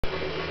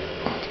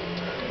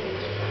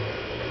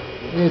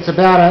It's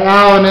about an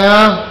hour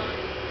now.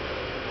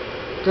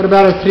 Got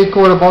about a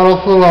 3/4 bottle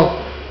full of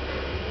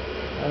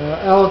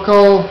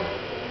alcohol.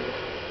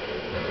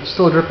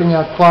 Still dripping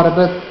out quite a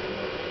bit.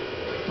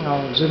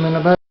 I'll zoom in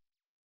a bit.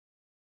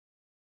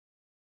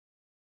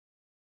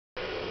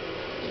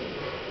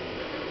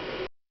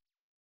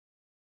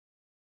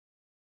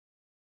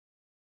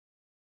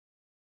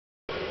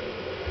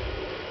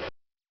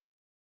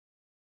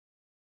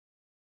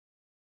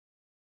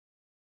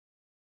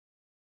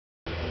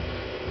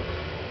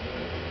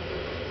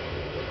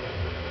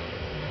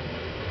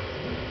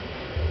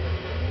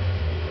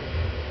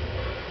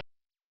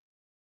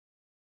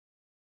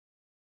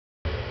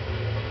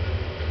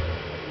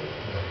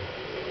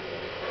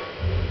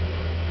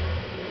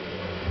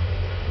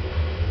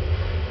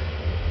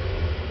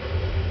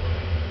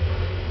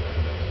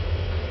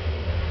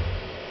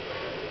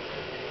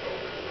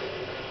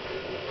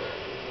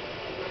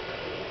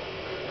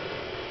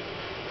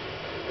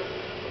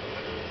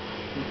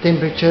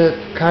 Temperature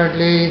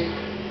currently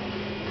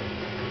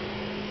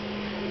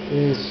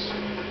is,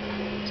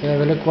 let's have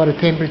a look what the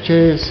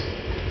temperature is.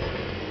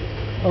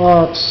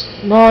 Oh, it's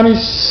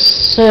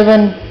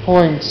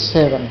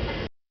 97.7.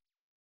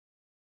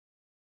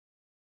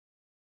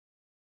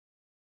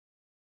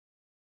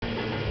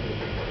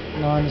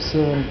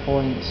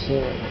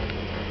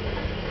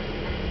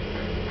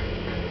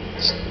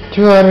 It's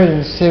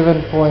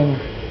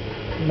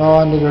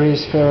 207.9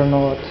 degrees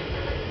Fahrenheit.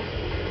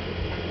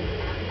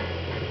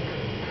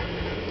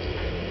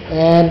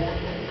 And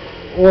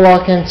all I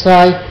can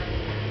say,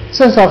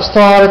 since I've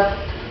started,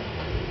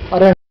 I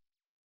don't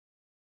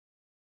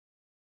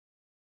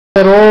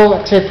at all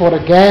except for the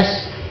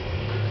gas.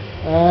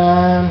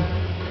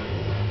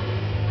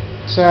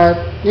 So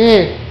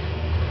yeah,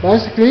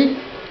 basically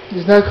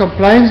there's no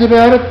complaints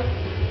about it.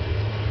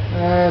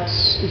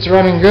 It's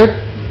running good.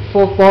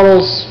 4th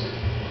bottle's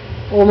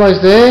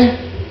almost there.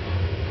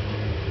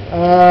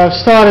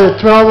 Started at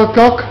 12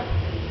 o'clock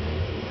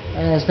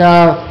and it's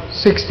now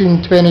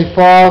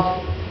 16:25,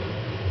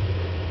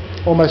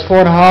 almost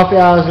 4.5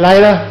 hours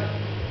later.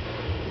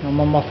 I'm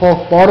on my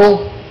 4th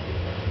bottle.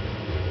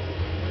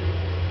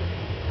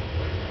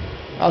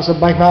 I also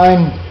make my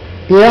own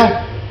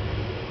beer.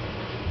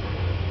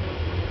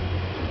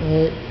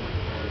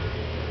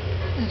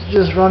 It's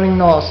just running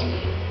nicely,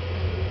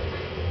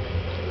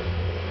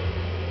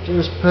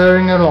 just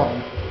purring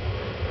along.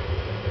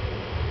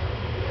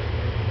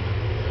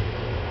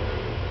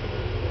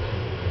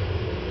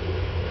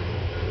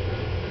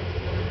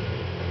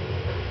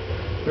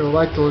 We'll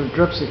wait till it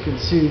drips. You can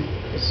see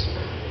this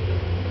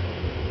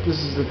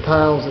is the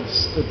tails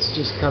that's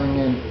just coming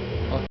in.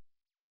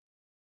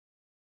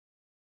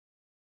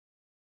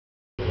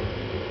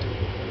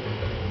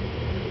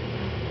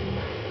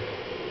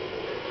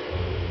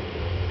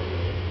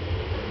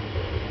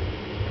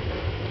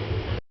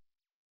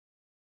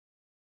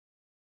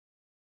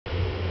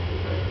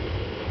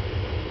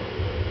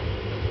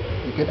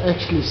 You can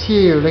actually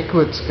see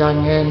liquids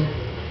going in.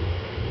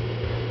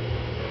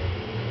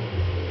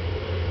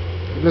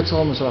 It looks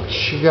almost like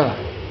sugar.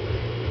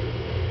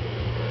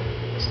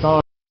 It's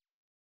not.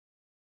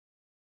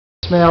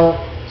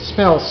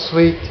 Smells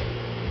sweet.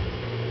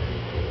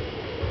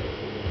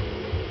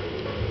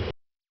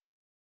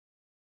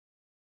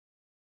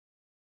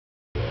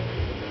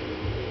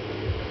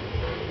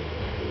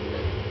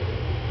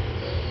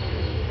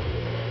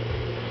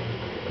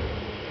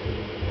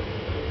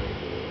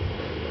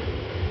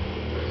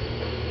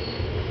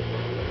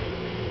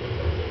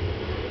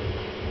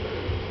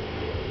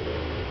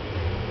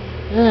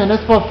 Yeah, and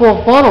that's my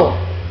 4th bottle.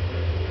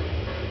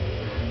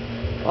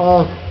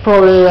 I'll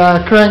probably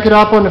crank it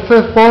up on the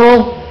 5th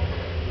bottle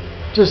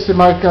just to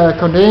make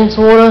condensed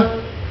water,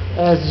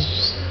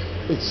 as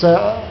it's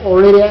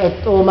already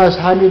at almost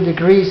 100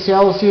 degrees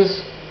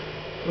Celsius,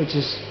 which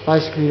is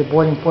basically the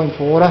boiling point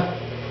for water.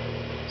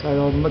 So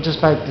I'll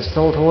just make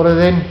distilled water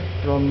then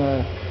from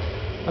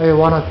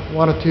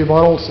one or two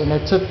bottles, and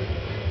that's it.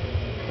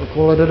 I'll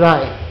call it a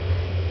day.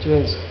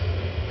 Cheers.